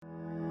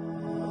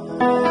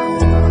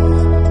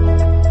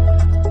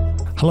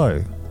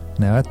Hello.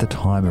 Now, at the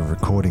time of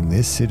recording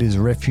this, it is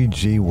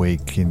Refugee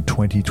Week in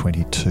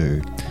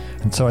 2022,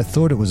 and so I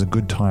thought it was a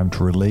good time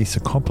to release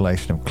a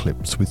compilation of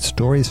clips with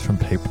stories from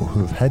people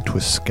who have had to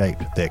escape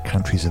their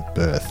countries of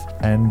birth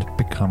and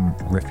become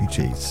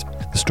refugees.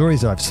 The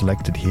stories I've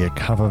selected here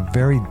cover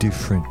very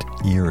different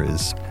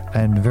eras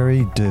and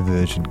very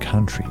divergent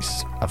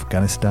countries: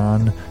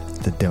 Afghanistan,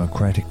 the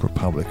Democratic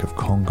Republic of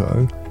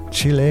Congo,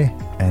 Chile,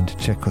 and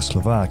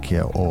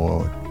Czechoslovakia,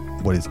 or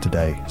what is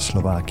today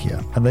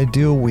Slovakia. And they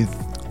deal with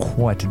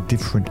quite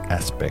different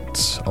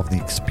aspects of the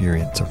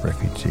experience of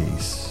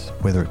refugees,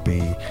 whether it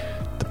be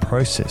the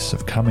process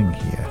of coming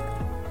here,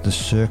 the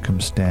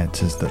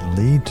circumstances that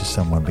lead to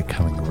someone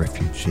becoming a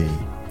refugee,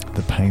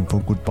 the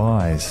painful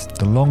goodbyes,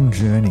 the long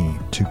journey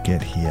to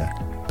get here.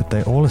 But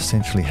they all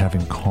essentially have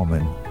in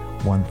common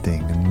one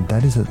thing, and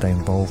that is that they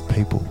involve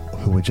people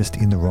who were just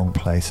in the wrong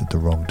place at the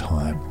wrong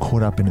time,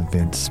 caught up in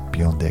events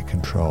beyond their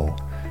control.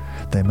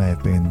 They may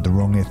have been the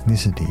wrong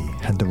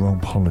ethnicity, had the wrong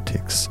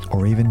politics,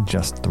 or even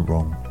just the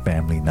wrong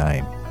family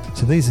name.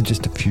 So these are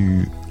just a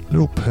few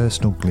little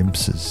personal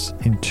glimpses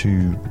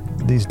into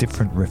these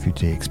different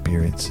refugee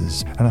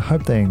experiences, and I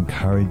hope they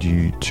encourage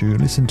you to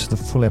listen to the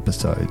full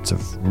episodes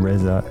of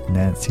Reza,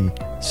 Nancy,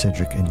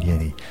 Cedric and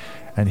Yenny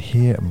and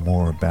hear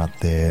more about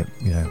their,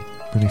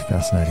 really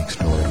fascinating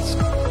stories.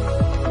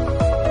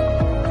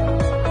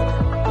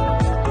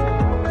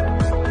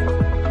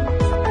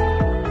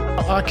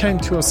 I came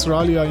to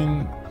Australia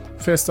in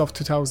 1st of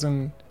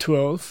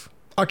 2012.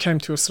 I came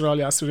to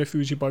Australia as a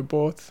refugee by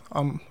birth.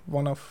 I'm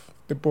one of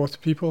the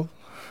both people.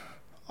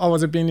 I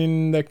was been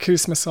in the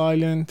Christmas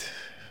Island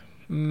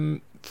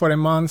for a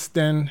month,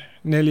 then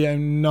nearly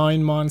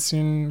 9 months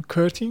in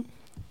Curtin,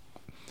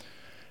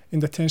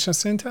 in the detention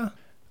center.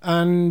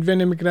 And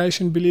when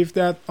immigration believed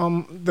that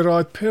I'm the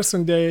right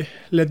person, they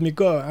let me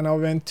go, and I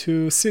went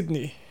to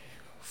Sydney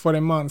for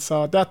a month.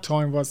 So that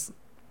time was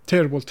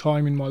terrible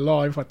time in my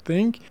life, I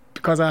think,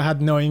 because I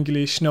had no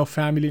English, no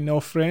family, no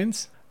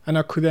friends, and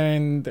I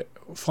couldn't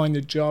find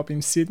a job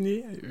in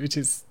Sydney,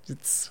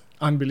 it's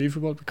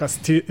unbelievable because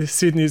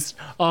Sydney's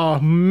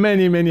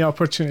many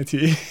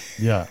opportunity.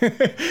 Yeah.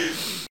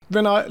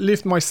 When I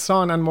left my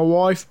son and my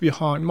wife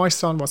behind, my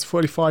son was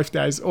 45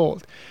 days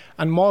old,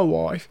 and my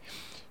wife,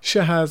 she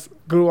has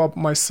grew up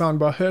my son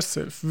by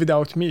herself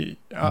without me.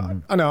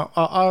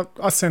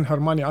 I send her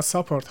money, I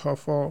support her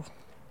for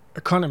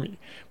economy,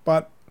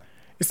 but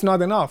it's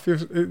not enough.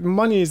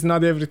 Money is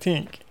not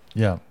everything.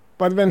 Yeah.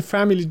 But when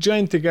family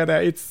join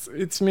together,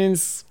 it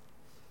means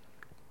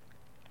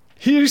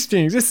here's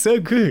things. It's so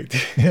good.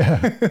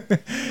 Yeah.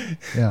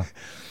 Yeah.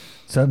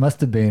 So it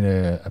must have been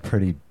a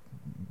pretty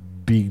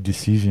big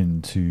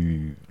decision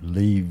to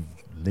leave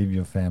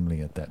your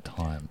family at that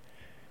time.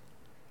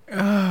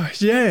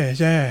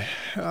 Yeah.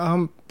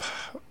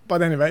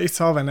 But anyway, it's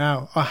over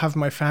now. I have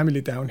my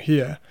family down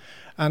here,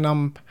 and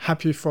I'm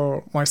happy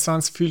for my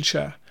son's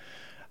future,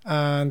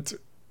 and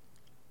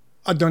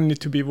I don't need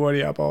to be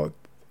worried about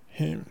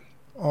him,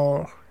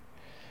 or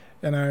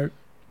I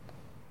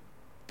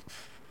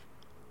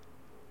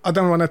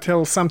don't want to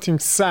tell something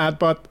sad,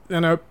 but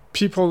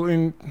people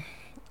in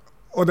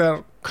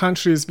other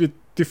countries with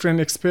different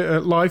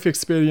life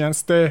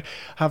experience, they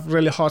have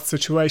really hard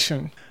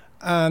situation,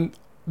 and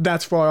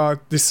that's why I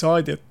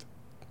decided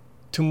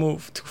to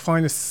move, to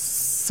find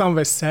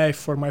somewhere safe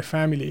for my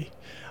family.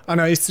 I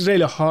know it's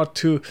really hard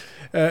to,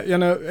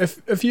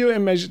 if you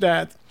imagine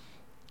that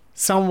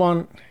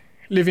someone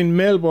live in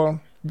Melbourne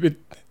with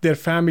their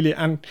family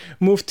and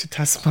move to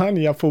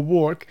Tasmania for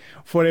work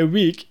for a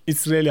week,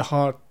 it's really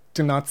hard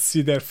to not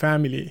see their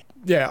family.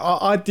 Yeah,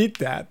 I did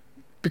that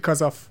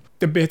because of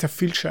the better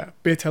future,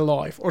 better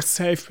life, or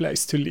safe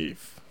place to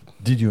live.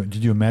 Did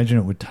you imagine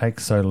it would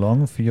take so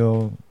long for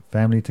your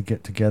family to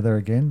get together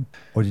again,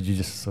 or did you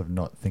just sort of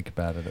not think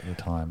about it at the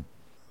time?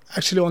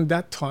 Actually, on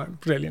that time,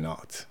 really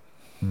not.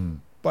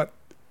 But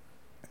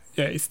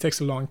yeah, it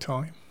takes a long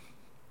time.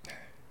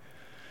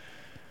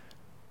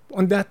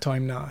 On that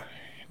time now,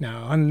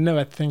 I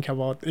never think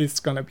about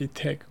it's gonna be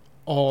take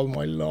all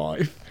my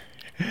life.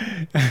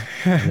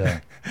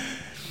 Yeah.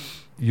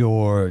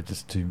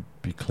 Just to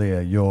be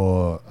clear,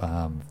 your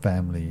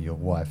family, your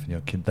wife and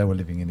your kid, they were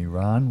living in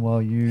Iran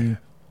while you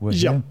were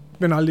here? Yeah,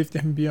 when I left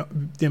them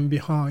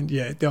behind,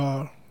 they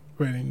were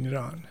in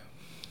Iran.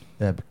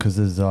 Yeah, because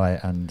as I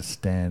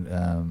understand,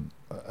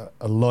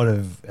 a lot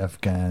of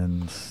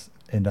Afghans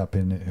end up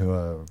who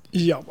are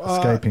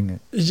escaping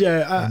it.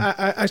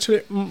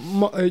 Actually,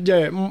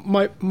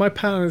 my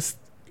parents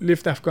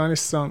left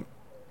Afghanistan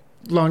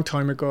long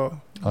time ago.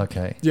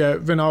 Okay. Yeah,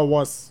 when I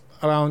was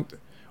around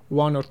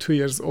 1 or 2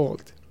 years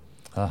old.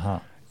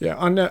 Yeah,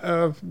 and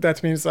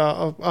that means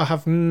I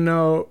have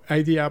no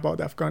idea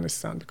about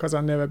Afghanistan because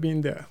I've never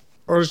been there.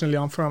 Originally,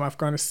 I'm from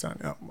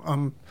Afghanistan.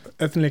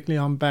 Ethnically,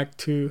 I'm back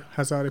to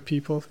Hazara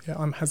people. Yeah,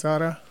 I'm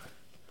Hazara.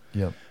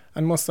 Yep.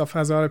 And most of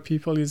Hazara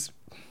people is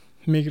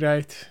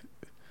migrate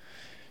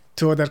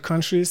to other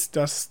countries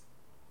just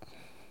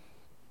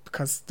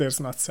because there's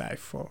not safe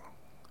for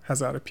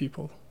Hazara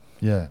people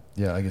Yeah,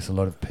 yeah. I guess a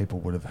lot of people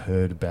would have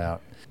heard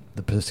about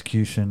the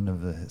persecution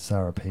of the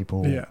Hazara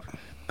people. Yeah.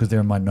 Because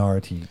they're a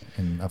minority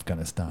in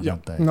Afghanistan, Yeah.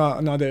 aren't they?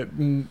 Not a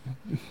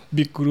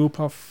big group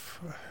of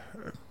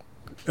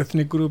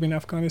ethnic group in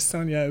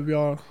Afghanistan. Yeah, we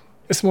are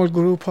a small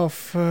group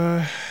of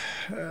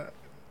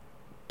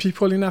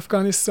people in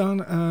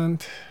Afghanistan,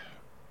 and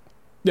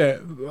yeah,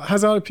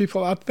 Hazara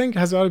people. I think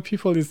Hazara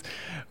people is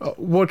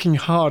working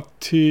hard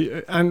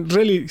to and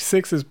really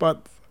sexist,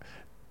 but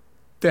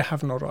they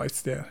have no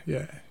rights there.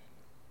 Yeah,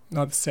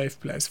 not a safe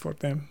place for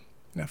them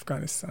in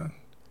Afghanistan,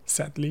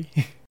 sadly.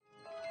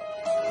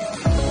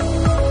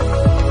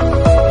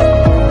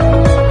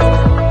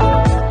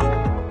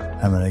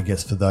 I mean, I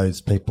guess for those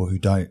people who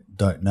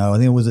don't know, I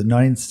think it was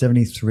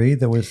 1973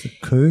 there was the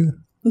coup.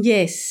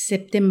 Yes,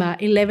 September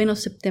 11 of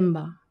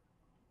September,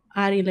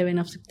 R11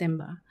 of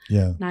September,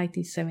 Yeah,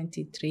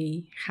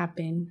 1973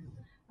 happened,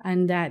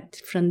 and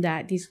from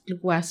that this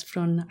was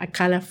from a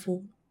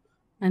colorful,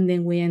 and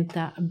then we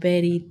enter a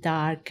very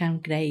dark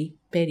and grey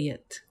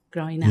period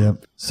growing yeah.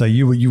 up. So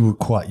you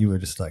were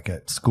just like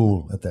at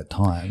school at that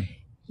time.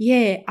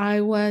 Yeah,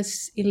 I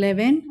was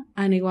 11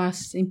 and I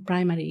was in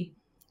primary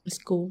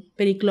school,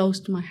 very close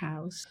to my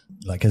house.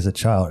 Like as a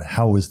child,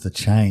 how was the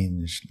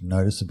change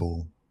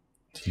noticeable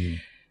to you?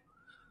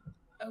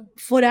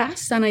 For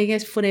us, and I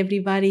guess for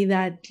everybody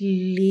that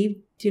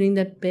lived during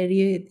that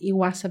period, it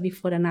was a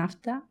before and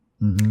after.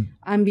 Mm-hmm.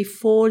 And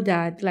before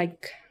that,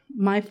 like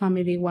my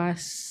family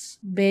was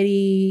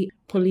very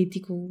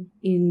political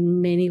in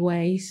many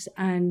ways.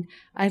 And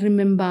I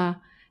remember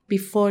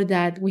before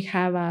that we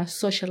have a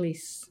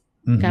socialist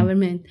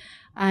government.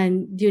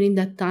 And during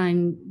that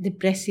time, the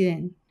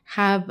president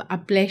have a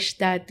pledge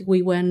that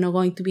we were not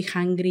going to be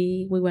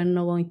hungry. We were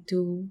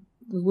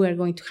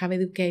going to have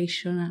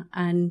education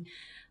and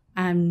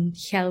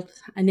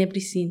health and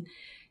everything.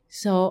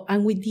 So,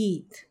 and we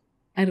did.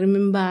 I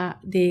remember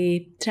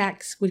the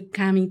trucks were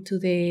coming to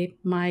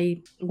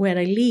where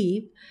I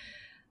live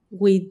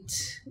with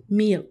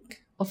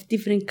milk of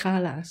different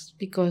colors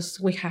because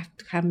we have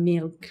to have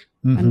milk.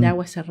 And that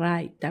was a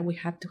right that we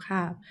had to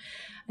have.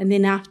 And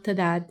then after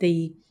that,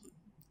 they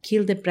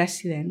killed the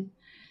president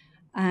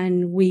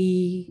and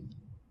we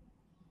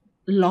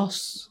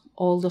lost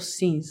all those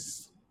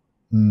things.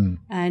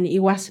 And it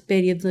was a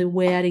period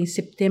where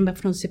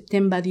from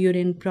September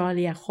during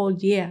probably a whole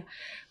year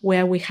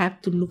where we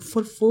had to look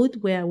for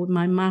food, where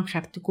my mom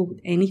had to cook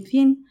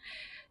anything.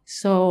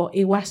 So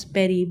it was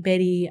very,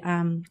 very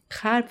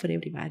hard for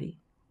everybody.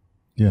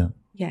 Yeah.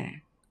 Yeah.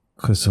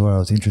 Because what I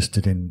was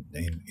interested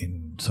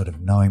in sort of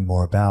knowing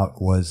more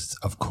about was,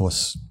 of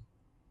course,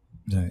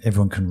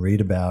 everyone can read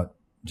about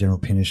General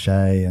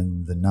Pinochet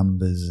and the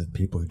numbers of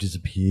people who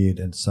disappeared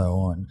and so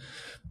on.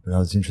 But I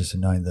was interested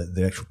in knowing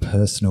the actual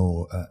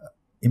personal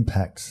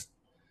impacts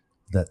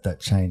that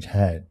change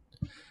had.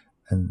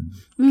 And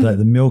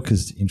the milk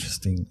is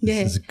interesting.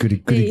 Yeah. This is a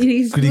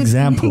good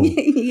example.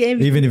 Yeah.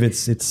 Even if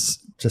it's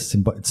just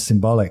it's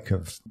symbolic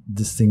of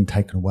this thing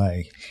taken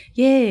away.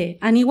 Yeah,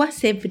 and it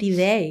was every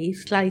day.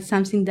 It's like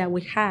something that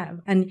we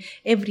have. And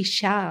every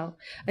child,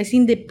 I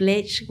think the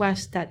pledge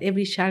was that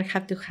every child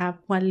had to have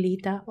 1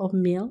 liter of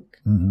milk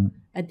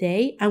a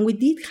day. And we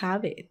did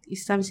have it.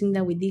 It's something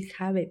that we did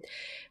have it.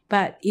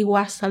 But it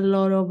was a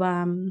lot of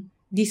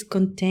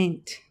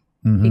discontent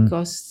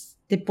because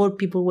the poor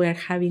people were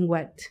having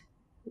what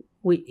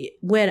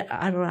were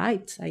our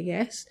rights, I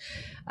guess.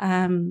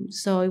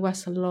 So it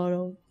was a lot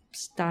of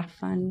stuff,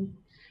 and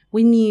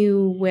we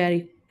knew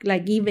where,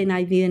 like, even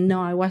I didn't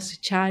know I was a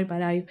child,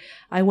 but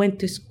I went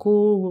to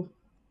school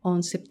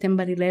on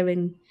September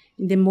 11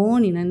 in the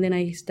morning, and then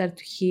I started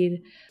to hear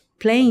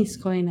planes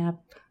going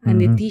up,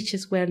 and the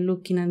teachers were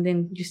looking, and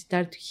then you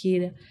start to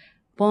hear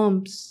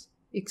bombs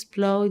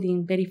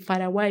exploding very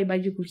far away,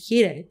 but you could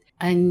hear it.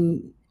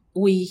 And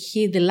we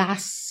hear the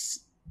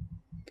last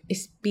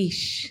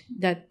speech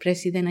that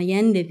President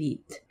Allende did.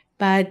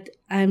 But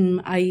I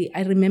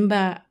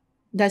remember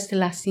that's the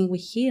last thing we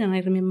hear, and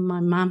I remember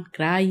my mom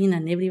crying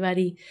and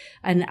everybody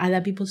and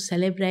other people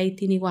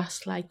celebrating. It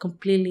was like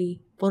completely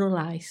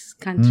polarized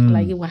country,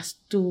 like it was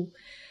too,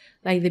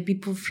 like the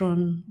people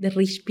from the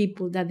rich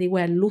people that they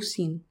were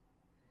losing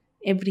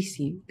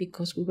everything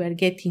because we were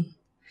getting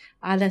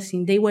other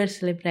things. They were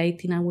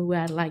celebrating and we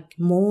were like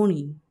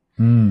mourning.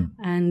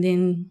 And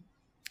then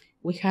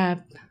we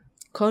have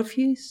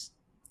curfews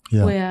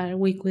where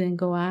we couldn't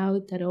go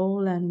out at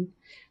all, and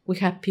we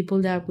had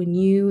people that we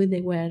knew they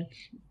were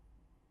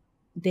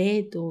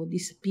dead or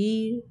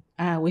disappeared.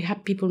 We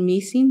had people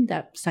missing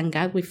that, thank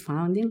God, we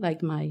found them,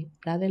 like my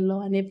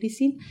brother-in-law and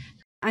everything.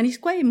 And it's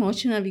quite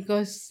emotional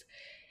because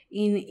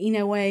in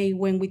a way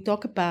when we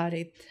talk about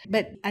it,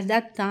 but at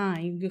that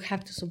time you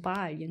have to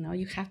survive,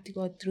 you have to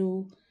go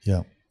through,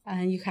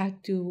 and you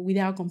have to,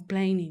 without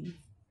complaining.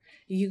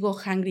 If you go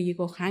hungry, you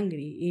go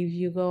hungry. If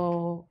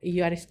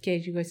you are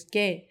scared, you go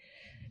scared.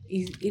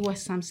 It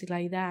was something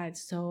like that.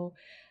 So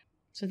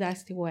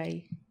that's the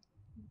way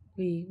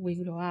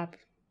we grow up.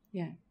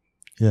 Yeah.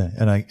 Yeah,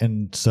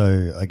 and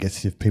so I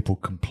guess if people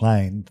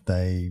complained,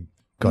 they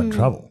got in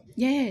trouble.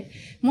 Yeah.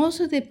 Most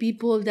of the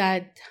people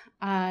that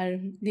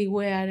they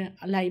were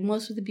like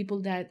most of the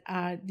people that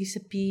are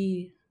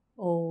disappeared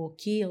or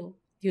killed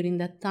during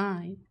that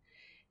time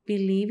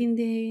believe in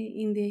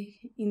the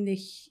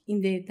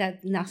that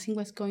nothing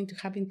was going to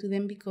happen to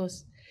them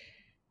because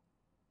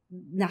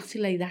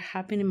nothing like that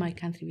happened in my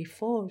country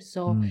before.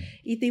 So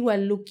if they were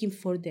looking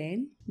for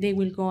them, they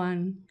will go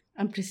and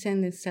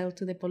present themselves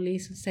to the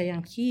police and say,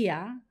 I'm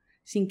here,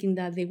 thinking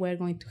that they were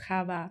going to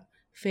have a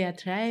fair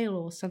trial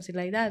or something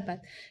like that,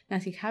 but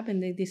nothing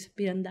happened. They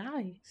disappeared and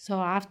died.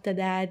 So after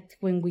that,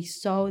 when we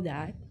saw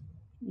that,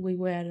 we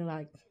were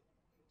like,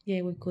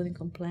 yeah, we couldn't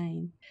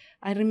complain.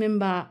 I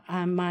remember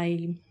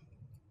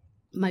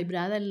my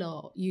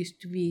brother-in-law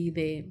used to be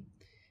the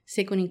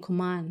second in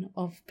command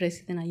of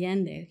President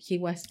Allende. He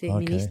was the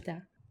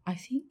minister, I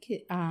think,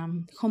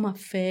 Home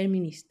Affairs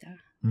minister.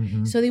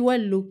 Mm-hmm. So they were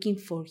looking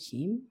for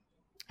him.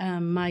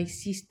 My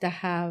sister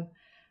had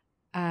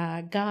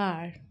a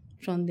guard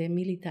from the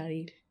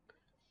military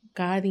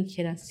guarding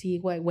her and see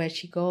where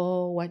she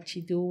go, what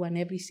she do, and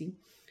everything.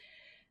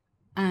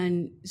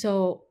 And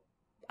so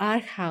our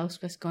house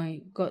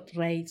got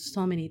raided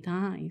so many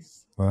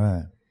times.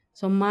 Right.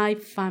 So my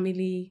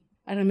family,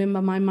 I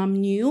remember my mom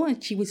knew,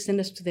 and she would send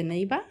us to the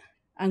neighbor,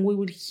 and we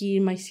would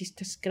hear my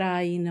sisters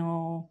crying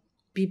or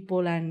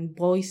people and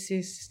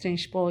voices,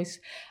 strange voice,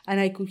 and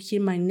I could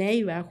hear my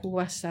neighbor who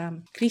was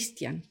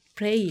Christian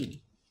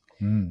praying.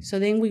 So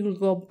then we would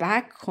go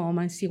back home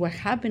and see what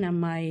happened, and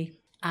my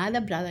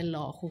other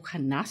brother-in-law, who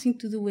had nothing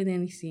to do with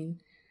anything,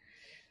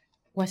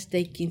 was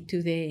taken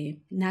to the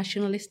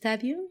National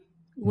Stadium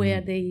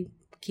where they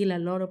kill a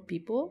lot of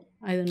people.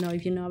 I don't know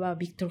if you know about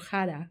Victor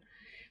Jara,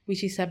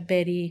 which is a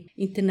very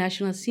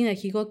international singer.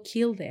 He got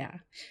killed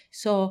there.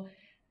 So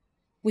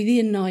we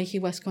didn't know if he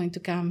was going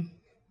to come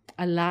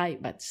alive,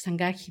 but thank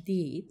God he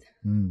did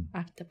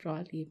after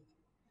probably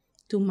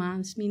 2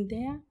 months being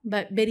there,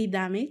 but very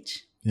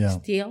damaged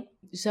still.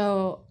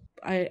 So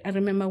I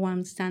remember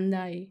one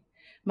Sunday,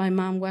 my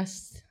mom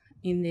was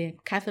in the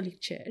Catholic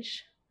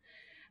church,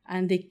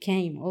 and they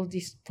came, all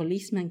these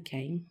policemen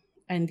came,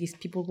 and these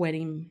people were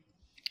in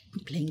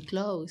plain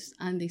clothes,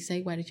 and they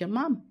say, where is your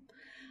mom?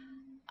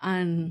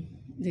 And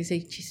they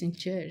say, she's in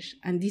church.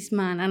 And this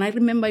man, and I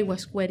remember I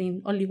was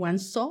wearing only one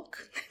sock.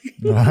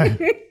 Right.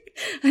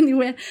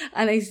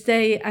 And they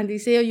say,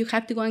 oh, you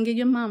have to go and get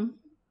your mom.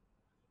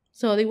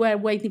 So they were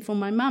waiting for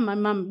my mom.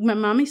 My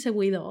mom is a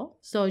widow,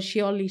 so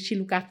she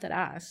looked after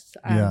us.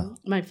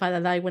 My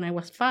father died when I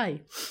was 5.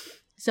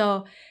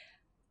 So,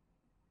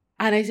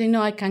 and I said,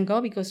 no, I can't go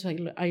because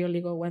I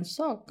only got one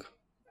sock.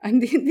 And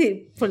then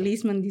the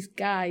policeman, this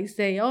guy,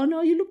 say, oh,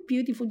 no, you look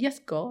beautiful,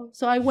 just go.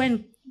 So I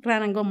ran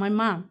and got my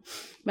mom.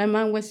 My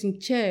mom was in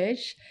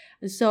church.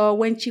 So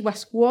when she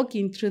was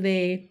walking through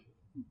the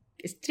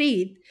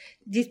street,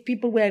 these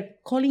people were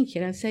calling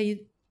her and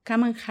saying,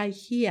 come and hide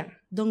here,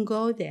 don't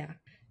go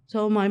there.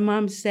 So my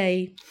mom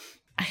say,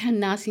 I had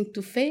nothing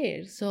to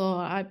fear, so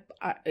I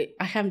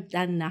have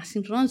done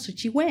nothing wrong. So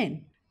she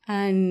went.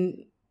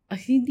 And I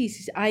think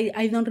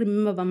I don't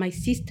remember, but my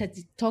sister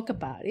did talk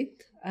about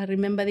it. I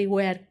remember they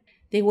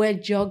were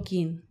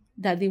joking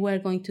that they were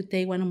going to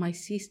take one of my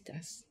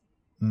sisters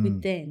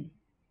with them.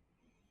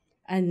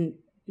 And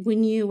we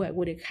knew what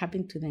would have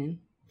happened to them.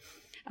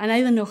 And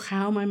I don't know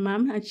how my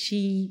mom, and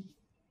she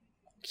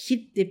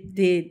hit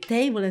the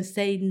table and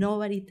said,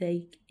 nobody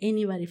take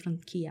anybody from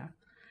Kia.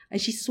 And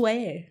she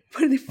swear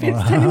for the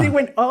first time. They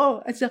went,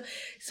 oh. And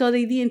so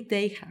they didn't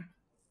take her.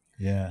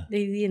 Yeah.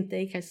 They didn't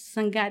take her.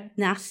 Thank God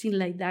nothing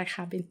like that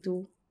happened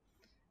to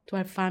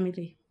our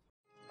family.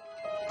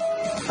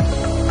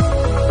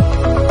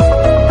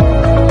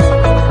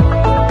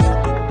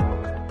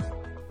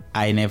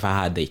 I never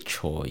had a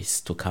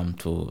choice to come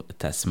to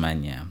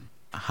Tasmania.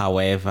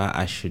 However,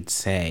 I should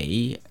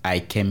say I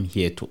came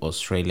here to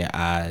Australia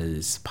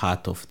as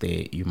part of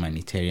the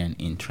humanitarian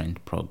intern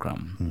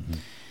program. Mm-hmm.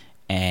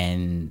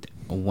 And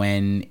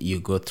when you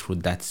go through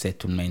that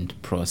settlement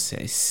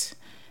process,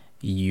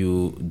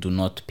 you do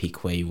not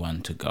pick where you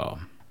want to go.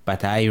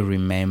 But I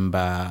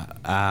remember,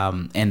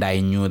 and I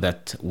knew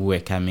that we were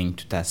coming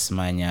to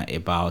Tasmania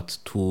about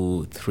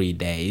 2-3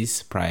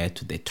 days prior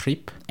to the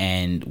trip.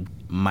 And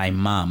my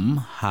mom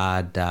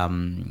had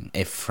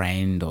a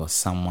friend or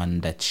someone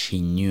that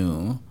she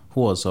knew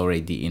who was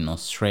already in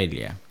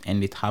Australia.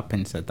 And it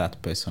happens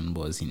that person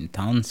was in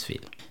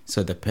Townsville.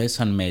 So the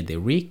person made a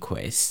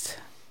request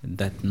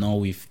that no,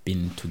 we've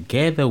been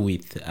together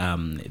with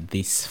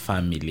this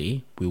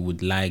family. We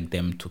would like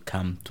them to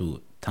come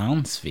to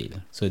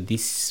Townsville. So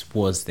this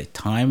was the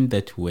time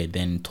that we were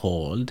then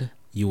told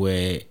you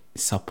were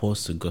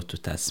supposed to go to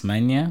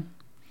Tasmania,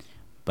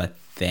 but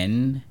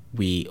then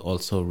we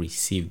also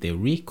received a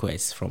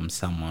request from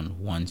someone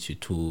who wants you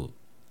to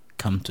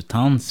come to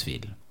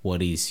Townsville.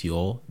 What is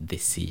your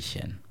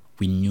decision?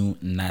 We knew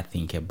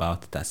nothing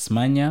about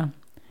Tasmania.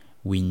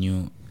 We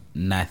knew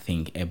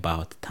nothing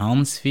about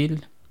Townsville.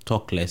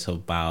 Talk less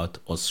about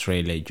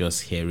Australia,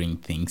 just hearing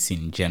things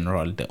in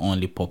general. The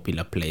only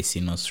popular place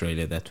in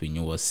Australia that we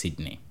knew was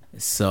Sydney.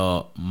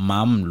 So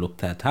mom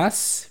looked at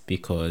us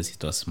because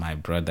it was my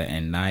brother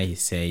and I. He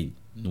said,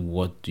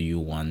 what do you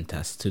want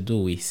us to do?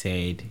 We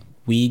said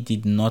we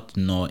did not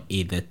know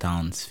either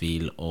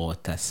Townsville or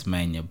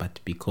Tasmania, but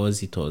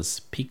because it was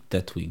picked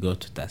that we go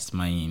to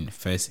Tasmania in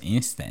first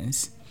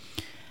instance,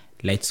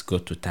 let's go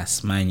to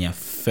Tasmania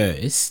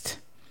first.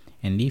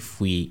 And if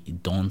we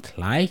don't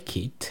like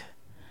it,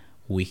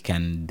 we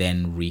can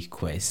then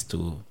request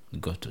to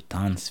go to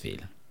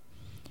Townsville.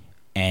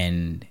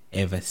 And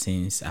ever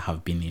since, I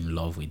have been in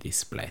love with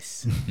this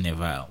place.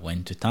 Never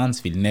went to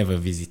Townsville, never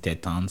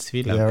visited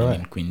Townsville. I've been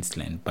in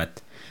Queensland,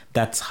 but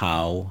that's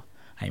how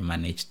I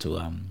managed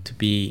to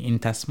be in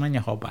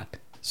Tasmania, Hobart.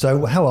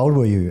 So how old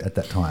were you at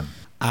that time?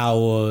 I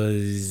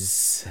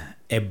was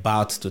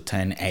about to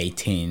turn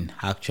 18.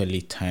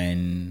 Actually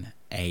turned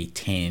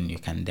 18. You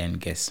can then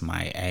guess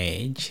my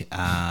age.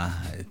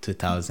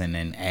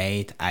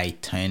 2008, I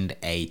turned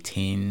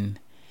 18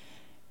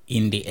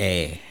 in the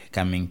air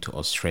coming to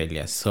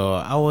Australia. So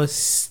I was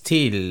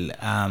still,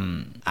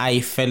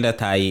 I felt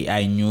that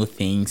I knew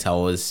things. I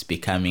was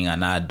becoming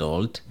an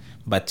adult.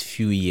 But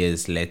few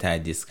years later, I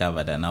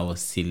discovered that I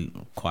was still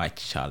quite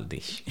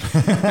childish.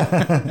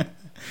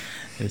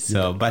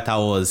 So, but I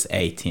was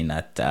 18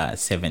 at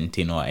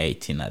 17 or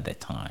 18 at the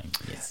time.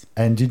 Yes.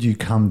 And did you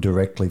come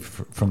directly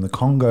from the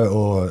Congo,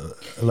 or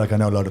like I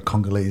know a lot of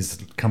Congolese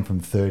come from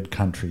third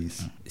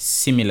countries?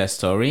 Similar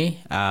story.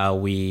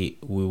 We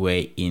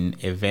were in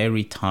a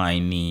very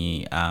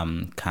tiny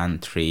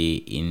country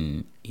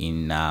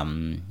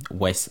in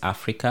West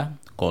Africa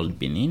called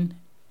Benin.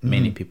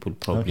 Many people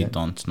probably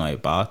don't know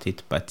about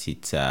it, but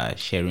it's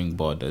sharing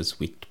borders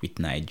with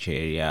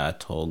Nigeria,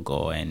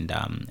 Togo, and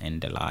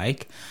the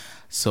like.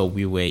 So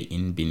we were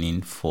in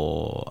Benin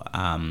for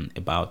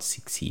about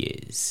 6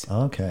 years.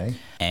 Okay.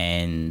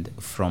 And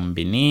from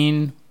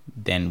Benin,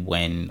 then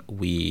when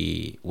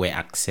we were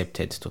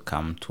accepted to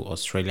come to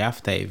Australia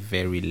after a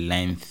very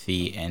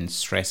lengthy and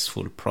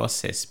stressful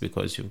process,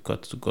 because you've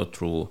got to go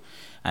through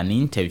an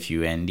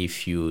interview, and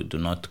if you do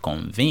not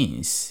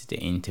convince the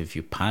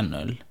interview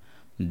panel,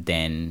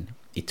 then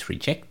it's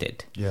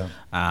rejected. Yeah.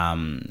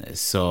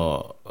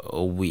 So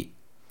we.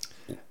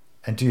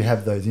 And do you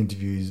have those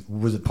interviews?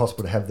 Was it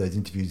possible to have those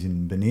interviews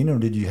in Benin, or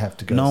did you have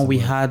to go? No,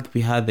 somewhere?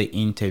 we had the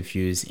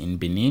interviews in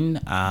Benin.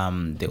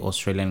 The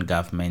Australian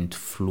government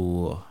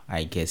flew,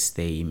 I guess,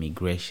 the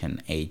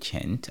immigration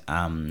agent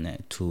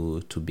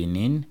to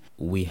Benin.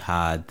 We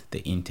had the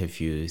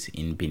interviews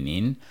in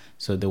Benin.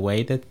 So the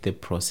way that the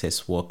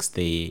process works,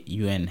 the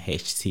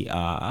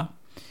UNHCR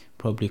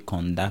probably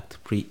conduct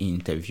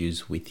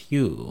pre-interviews with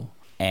you,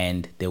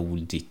 and they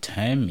will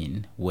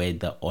determine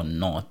whether or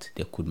not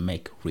they could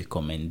make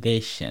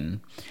recommendation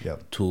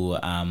to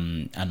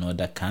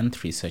another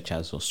country such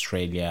as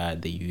Australia,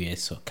 the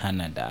US, or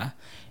Canada.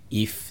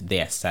 If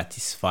they are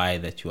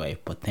satisfied that you are a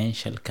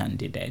potential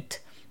candidate,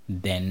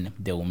 then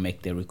they will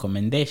make the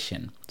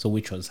recommendation. So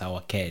which was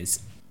our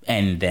case.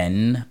 And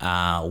then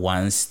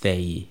once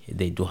they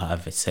do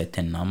have a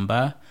certain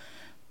number,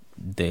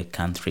 the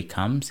country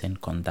comes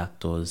and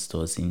conduct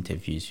those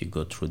interviews. You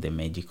go through the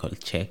medical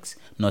checks.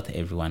 Not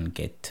everyone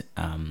get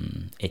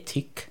a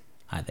tick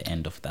at the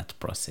end of that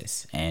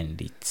process,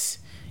 and it's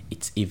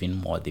even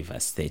more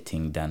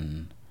devastating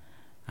than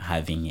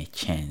having a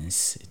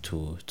chance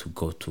to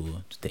go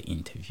to the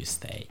interview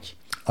stage.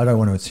 I don't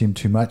want to assume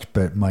too much,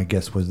 but my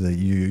guess was that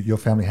your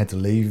family had to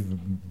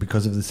leave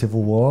because of the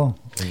civil war,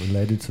 or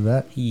related to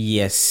that?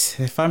 Yes,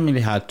 the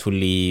family had to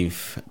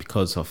leave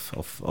because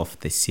of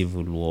the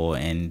civil war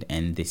and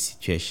the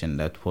situation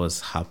that was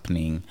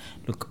happening.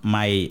 Look,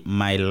 my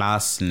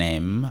last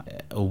name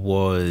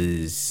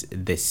was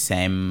the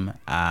same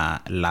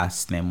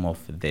last name of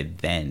the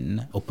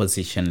then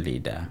opposition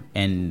leader,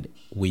 and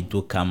we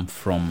do come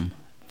from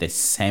the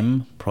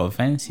same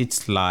province.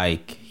 It's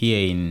like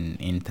here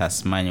in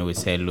Tasmania, we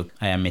say, look,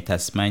 I am a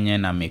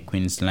Tasmanian, I'm a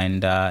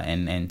Queenslander,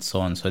 and so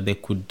on. So they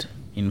could,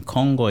 in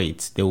Congo,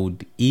 they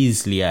would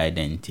easily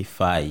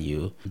identify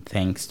you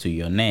thanks to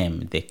your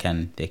name. They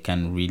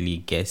can really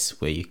guess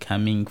where you're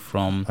coming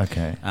from.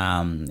 Okay.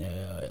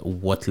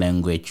 What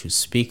language you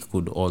speak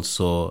could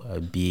also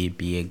be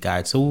a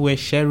guide. So we were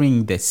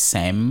sharing the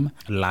same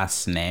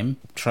last name.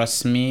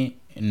 Trust me,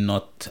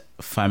 not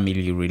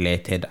family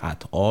related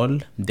at all.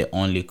 The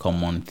only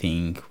common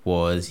thing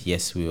was,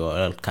 yes, we were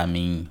all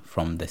coming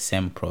from the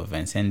same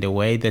province. And the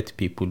way that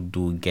people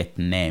do get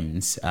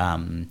names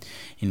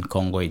in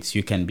Congo, it's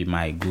you can be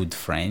my good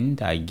friend.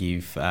 I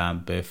give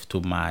birth to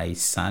my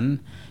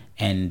son,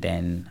 and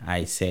then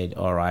I said,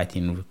 all right,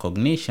 in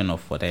recognition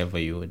of whatever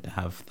you would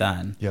have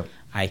done,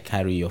 I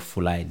carry your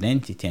full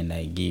identity and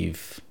I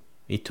give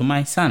it to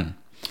my son.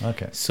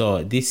 Okay.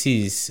 So this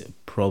is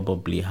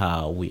probably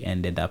how we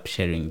ended up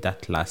sharing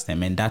that last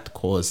name, and that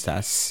caused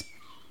us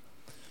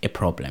a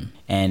problem.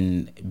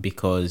 And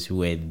because we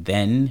were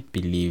then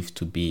believed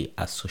to be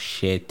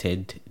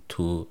associated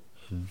to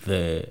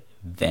the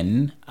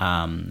then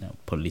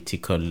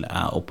political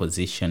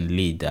opposition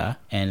leader,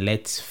 and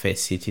let's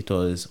face it, it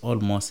was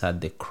almost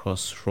at the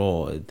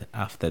crossroad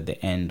after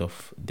the end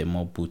of the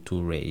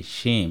Mobutu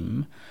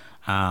regime.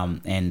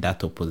 And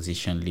that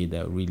opposition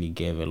leader really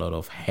gave a lot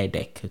of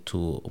headache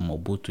to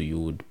Mobutu. You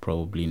would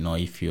probably know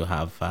if you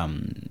have,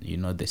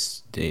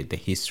 the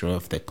history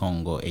of the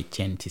Congo,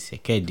 Etienne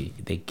Tshisekedi.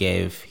 He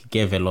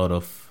gave a lot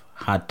of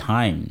hard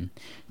time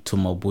to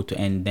Mobutu.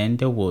 And then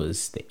there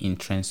was the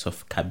entrance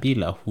of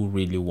Kabila, who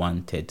really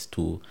wanted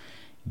to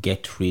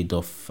get rid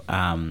of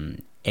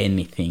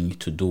anything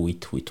to do with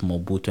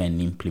Mobutu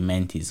and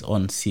implement his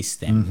own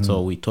system. Mm-hmm.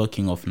 So we're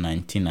talking of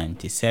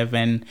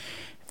 1997.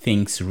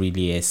 Things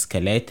really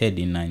escalated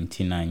in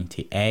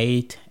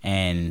 1998,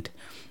 and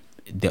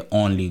the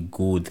only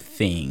good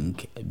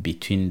thing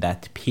between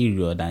that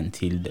period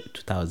until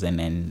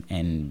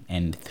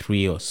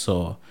 2003 or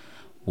so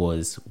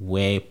was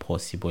where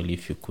possible,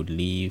 if you could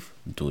leave,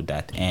 do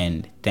that.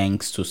 And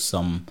thanks to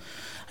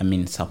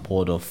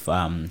support of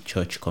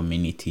church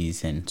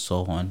communities and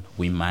so on,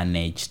 we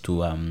managed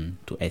to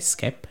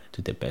escape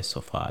to the best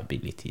of our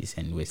abilities,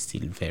 and we're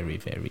still very,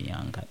 very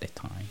young at the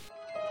time.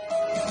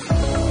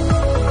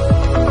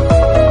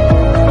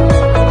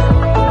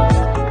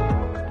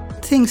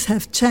 Things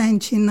have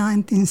changed in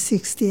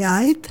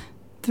 1968,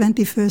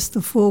 21st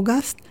of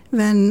August,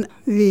 when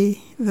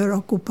we were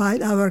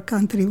occupied. Our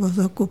country was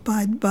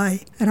occupied by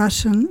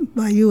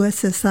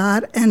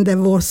USSR and the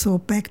Warsaw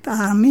Pact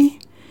Army.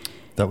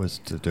 That was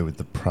to do with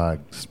the Prague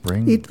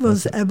Spring? It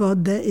was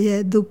about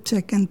the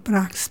Dubček and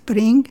Prague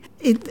Spring.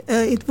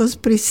 It was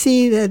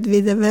preceded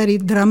with a very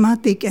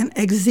dramatic and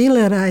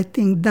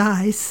exhilarating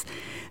dice,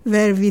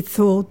 where we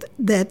thought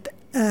that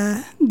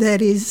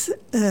there is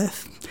a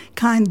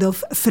kind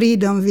of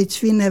freedom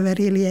which we never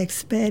really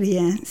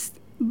experienced.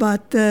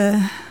 But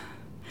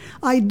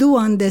I do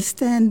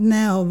understand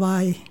now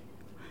why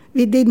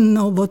we didn't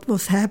know what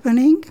was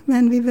happening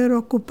when we were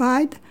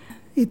occupied.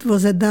 It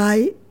was a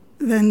day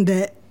when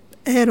the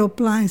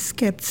aeroplanes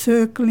kept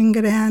circling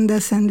around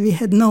us, and we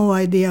had no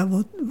idea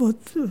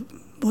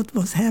what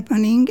was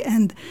happening.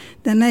 And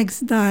the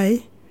next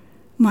day,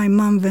 my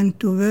mom went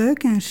to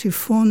work and she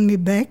phoned me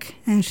back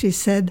and she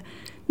said,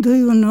 "Do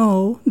you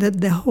know that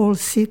the whole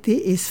city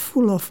is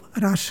full of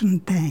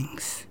Russian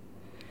tanks?"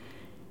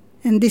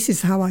 And this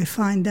is how I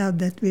find out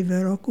that we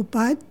were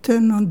occupied.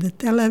 Turn on the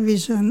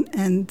television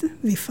and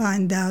we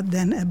find out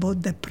then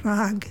about the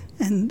Prague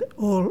and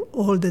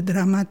all the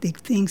dramatic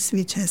things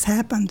which has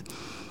happened.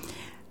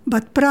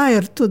 But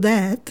prior to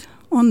that,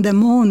 on the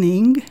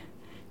morning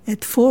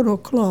at 4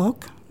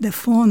 o'clock, the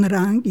phone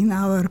rang in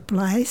our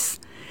place,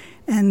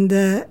 and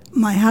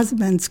my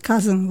husband's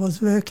cousin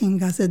was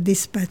working as a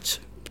dispatch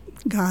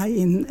guy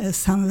in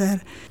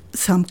somewhere,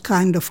 some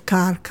kind of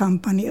car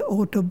company,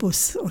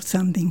 autobus or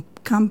something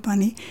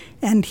company,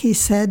 and he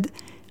said,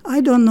 "I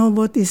don't know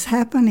what is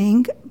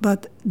happening,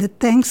 but the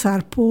tanks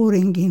are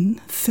pouring in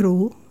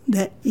through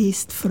the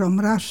east from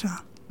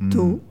Russia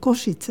to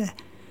Košice."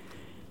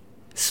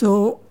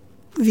 So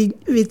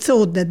we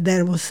thought that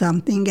there was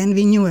something, and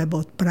we knew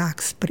about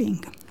Prague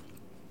Spring.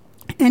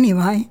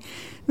 Anyway,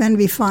 when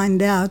we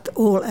find out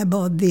all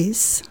about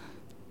this,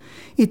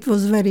 it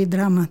was very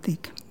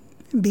dramatic,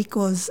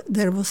 because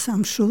there was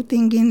some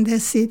shooting in the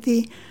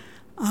city.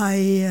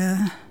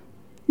 I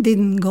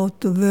didn't go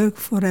to work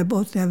for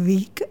about a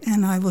week,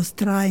 and I was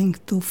trying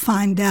to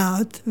find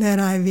out where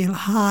I will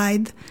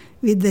hide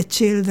with the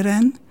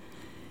children.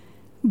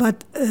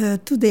 But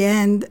to the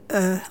end,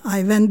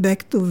 I went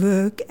back to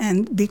work,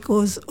 and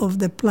because of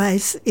the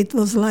place, it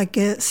was like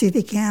a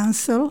city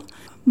council.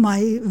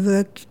 My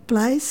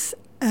workplace,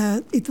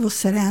 it was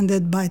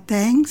surrounded by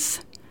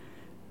tanks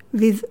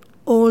with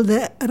all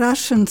the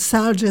Russian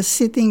soldiers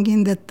sitting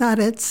in the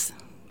turrets,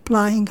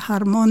 playing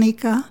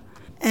harmonica,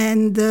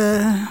 and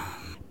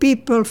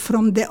people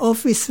from the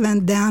office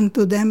went down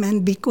to them,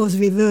 and because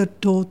we were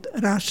taught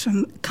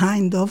Russian,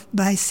 kind of,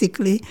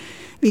 basically,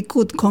 we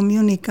could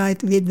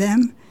communicate with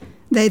them.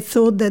 They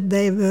thought that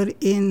they were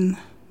in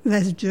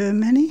West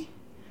Germany,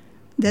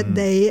 that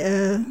they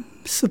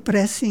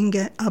suppressing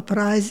an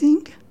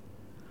uprising,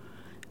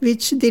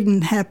 which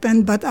didn't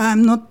happen, but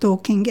I'm not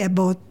talking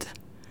about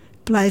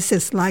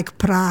places like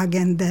Prague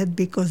and that,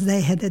 because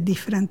they had a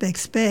different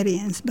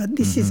experience. But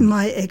this is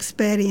my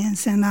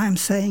experience, and I'm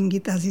saying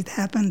it as it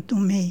happened to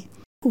me,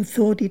 who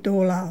thought it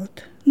all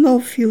out. No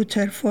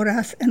future for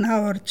us and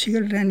our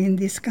children in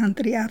this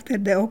country after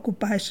the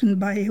occupation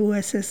by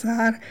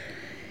USSR.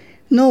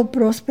 No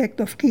prospect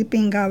of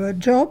keeping our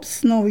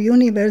jobs, no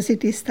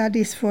university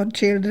studies for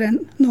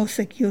children, no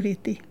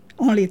security.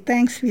 Only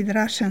tanks with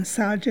Russian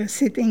soldiers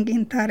sitting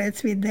in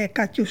turrets with their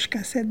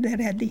Katyushkas at the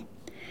ready.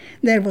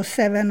 There were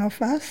 7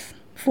 of us,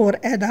 4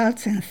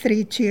 adults and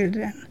 3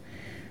 children.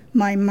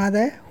 My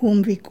mother,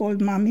 whom we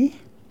called Mommy,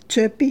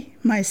 Chirpy,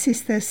 my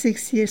sister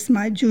 6 years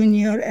my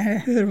junior,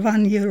 and her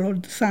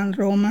 1-year-old son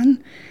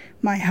Roman,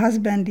 my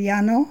husband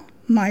Jano,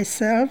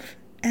 myself,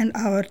 and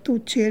our 2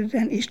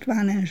 children,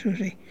 Istvan and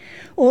Zsuzsi.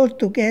 All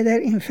together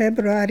in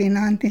February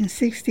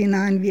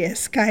 1969, we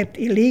escaped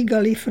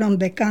illegally from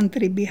the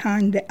country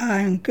behind the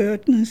Iron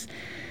Curtains,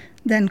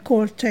 then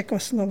called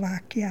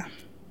Czechoslovakia.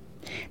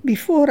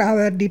 Before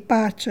our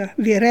departure,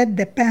 we read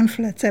the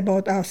pamphlets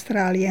about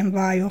Australian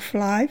way of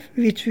life,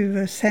 which we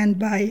were sent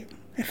by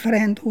a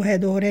friend who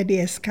had already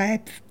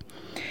escaped,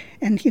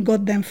 and he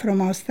got them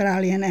from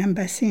Australian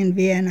embassy in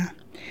Vienna.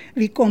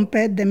 We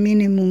compared the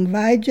minimum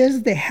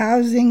wages, the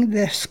housing,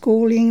 the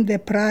schooling, the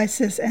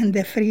prices, and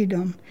the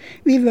freedom.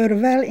 We were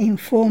well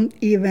informed,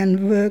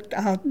 even worked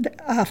out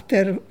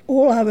after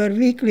all our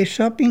weekly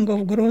shopping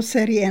of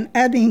grocery and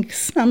adding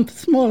some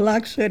small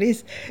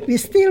luxuries, we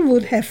still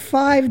would have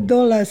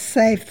 $5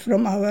 saved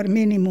from our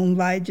minimum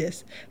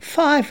wages.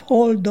 $5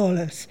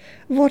 whole.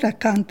 What a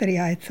country,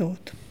 I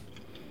thought.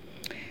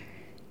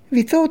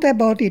 We thought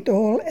about it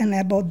all and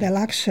about the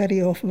luxury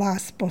of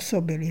vast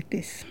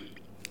possibilities.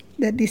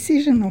 The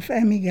decision of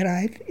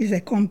emigrate is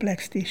a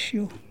complex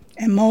issue.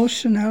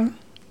 Emotional,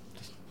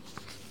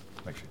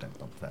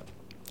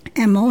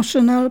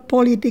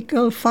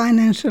 political,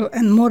 financial,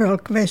 and moral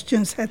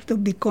questions had to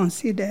be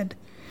considered.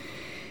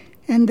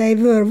 And they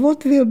were,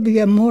 what will be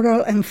a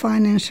moral and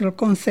financial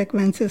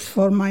consequences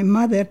for my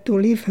mother to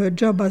leave her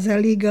job as a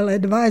legal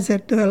advisor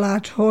to a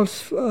large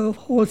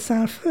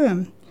wholesale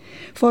firm?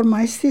 For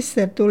my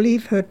sister to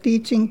leave her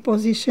teaching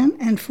position,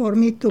 and for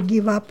me to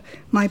give up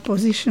my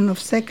position of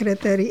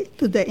secretary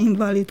to the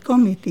Invalid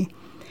Committee.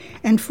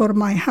 And for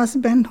my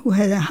husband, who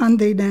had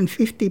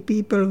 150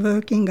 people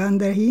working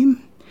under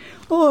him.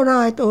 All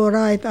right,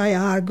 I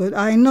argued.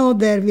 I know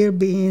there will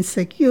be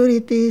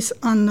insecurities,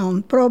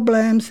 unknown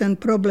problems, and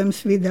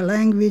problems with the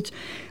language,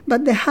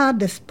 but the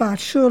hardest part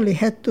surely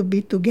had to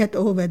be to get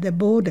over the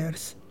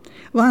borders.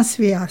 Once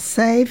we are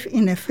safe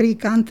in a free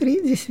country,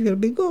 this will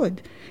be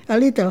good. A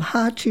little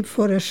hardship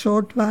for a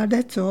short while,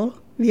 that's all.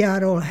 We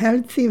are all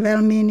healthy,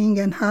 well-meaning,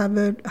 and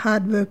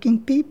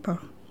hard-working people.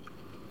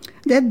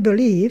 That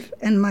belief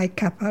and my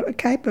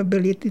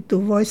capability to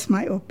voice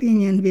my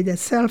opinion with a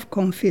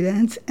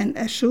self-confidence and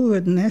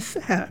assuredness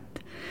helped.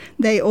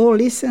 They all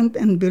listened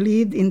and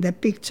believed in the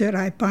picture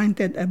I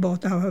painted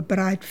about our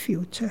bright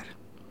future.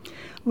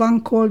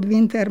 One cold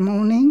winter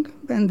morning,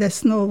 when the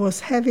snow was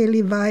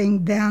heavily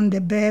weighing down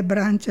the bare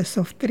branches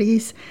of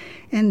trees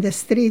and the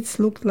streets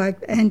looked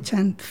like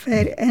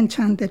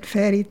enchanted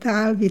fairy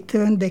tale, we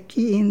turned the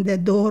key in the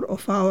door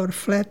of our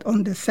flat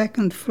on the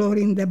second floor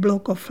in the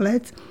block of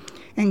flats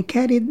and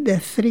carried the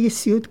 3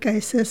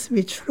 suitcases,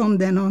 which from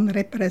then on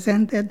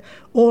represented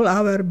all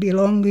our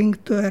belongings,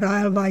 to a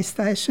railway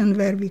station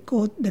where we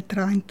caught the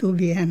train to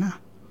Vienna.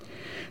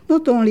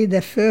 Not only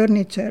the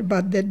furniture,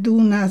 but the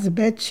dunas,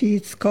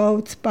 bedsheets,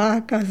 coats,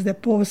 parkas, the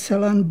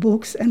porcelain,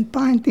 books, and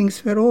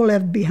paintings were all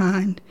left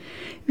behind.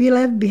 We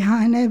left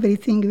behind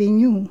everything we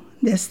knew.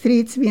 The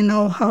streets we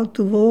know how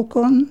to walk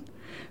on,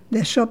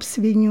 the shops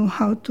we knew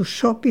how to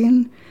shop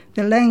in,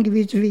 the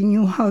language we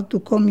knew how to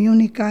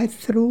communicate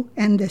through,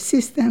 and the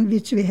system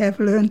which we have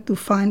learned to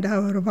find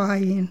our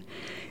way in.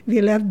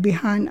 We left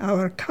behind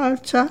our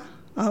culture,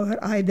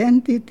 our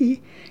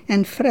identity,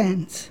 and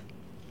friends.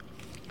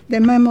 The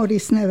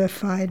memories never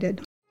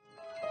faded.